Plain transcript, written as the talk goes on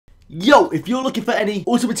Yo, if you're looking for any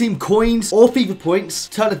Ultimate Team coins or FIFA points,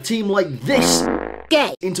 turn a team like this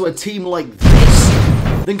into a team like this,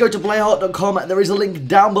 then go to playhard.com. There is a link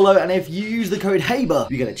down below, and if you use the code HABER,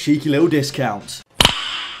 you get a cheeky little discount.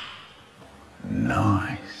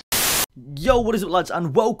 Nice. Yo, what is up, lads,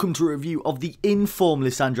 and welcome to a review of the informed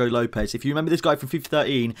Lisandro Lopez. If you remember this guy from FIFA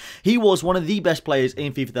 13, he was one of the best players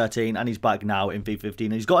in FIFA 13, and he's back now in FIFA 15.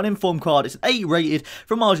 And he's got an informed card. It's an 8 rated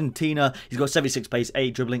from Argentina. He's got 76 pace,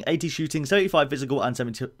 8 dribbling, 80 shooting, 75 physical, and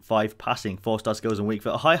 75 passing. 4-star skills and weak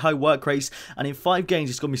foot. A high work rates, and in 5 games,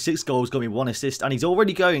 he's got me 6 goals, got me 1 assist, and he's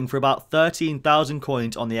already going for about 13,000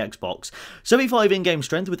 coins on the Xbox. 75 in-game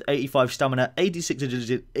strength with 85 stamina, 86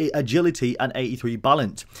 agility, and 83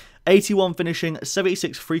 balance. 81 finishing,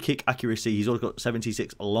 76 free kick accuracy. He's also got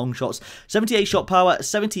 76 long shots, 78 shot power,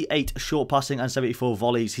 78 short passing, and 74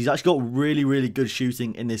 volleys. He's actually got really good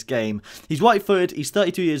shooting in this game. He's right-footed, he's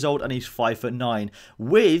 32 years old, and he's 5'9",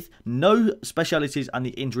 with no specialities and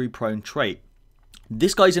the injury-prone trait.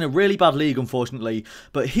 This guy's in a really bad league, unfortunately,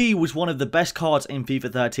 but he was one of the best cards in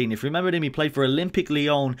FIFA 13. If you remember him, he played for Olympique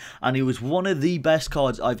Lyon, and he was one of the best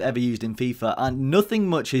cards I've ever used in FIFA, and nothing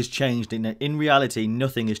much has changed. In reality,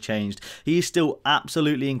 nothing has changed. He is still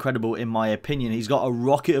absolutely incredible, in my opinion. He's got a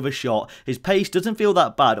rocket of a shot. His pace doesn't feel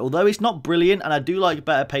that bad, although it's not brilliant, and I do like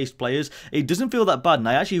better paced players. It doesn't feel that bad, and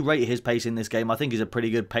I actually rate his pace in this game. I think he's a pretty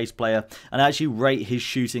good pace player, and I actually rate his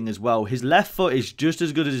shooting as well. His left foot is just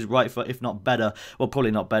as good as his right foot, if not better. Well,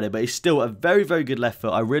 probably not better, but he's still a very good left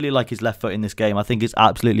foot. I really like his left foot in this game. I think it's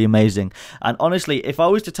absolutely amazing. And honestly, if I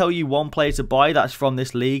was to tell you one player to buy that's from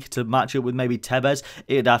this league to match it with maybe Tevez,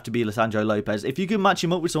 it'd have to be Lisandro Lopez. If you can match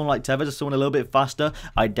him up with someone like Tevez or someone a little bit faster,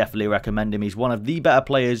 I definitely recommend him. He's one of the better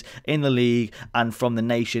players in the league and from the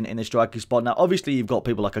nation in the striker spot. Now, obviously, you've got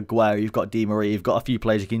people like Aguero, you've got Di Maria, you've got a few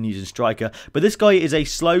players you can use in striker, but this guy is a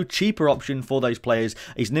slow, cheaper option for those players.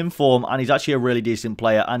 He's an inform, and he's actually a really decent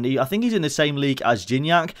player, and I think he's in the same league as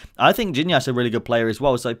Gignac. I think Gignac's a really good player as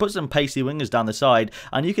well, so put some pacey wingers down the side,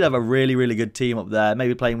 and you could have a really good team up there,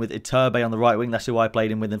 maybe playing with Iturbe on the right wing. That's who I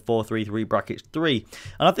played him with in 4-3-3 brackets 3,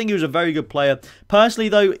 and I think he was a very good player. Personally,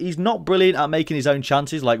 though, he's not brilliant at making his own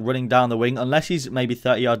chances, like running down the wing, unless he's maybe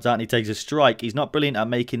 30 yards out and he takes a strike. He's not brilliant at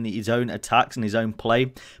making his own attacks and his own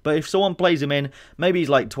play, but if someone plays him in, maybe he's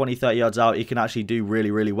like 20-30 yards out, he can actually do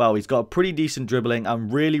really well. He's got a pretty decent dribbling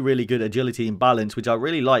and really good agility and balance, which I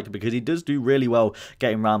really like, because he does do really well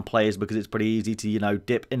getting around players, because it's pretty easy to, you know,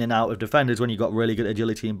 dip in and out of defenders when you've got really good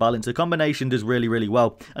agility and balance. The combination does really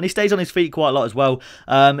well, and he stays on his feet quite a lot as well.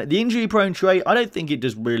 The injury prone trait, I don't think it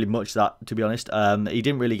does really much that, to be honest. He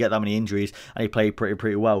didn't really get that many injuries, and he played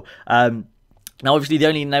pretty well. Now, obviously, the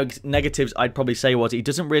only negatives I'd probably say was he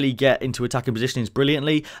doesn't really get into attacking positions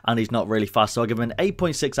brilliantly, and he's not really fast. So I'll give him an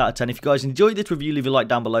 8.6 out of 10. If you guys enjoyed this review, leave a like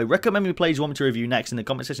down below. Recommend me players you want me to review next in the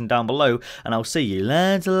comment section down below, and I'll see you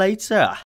later.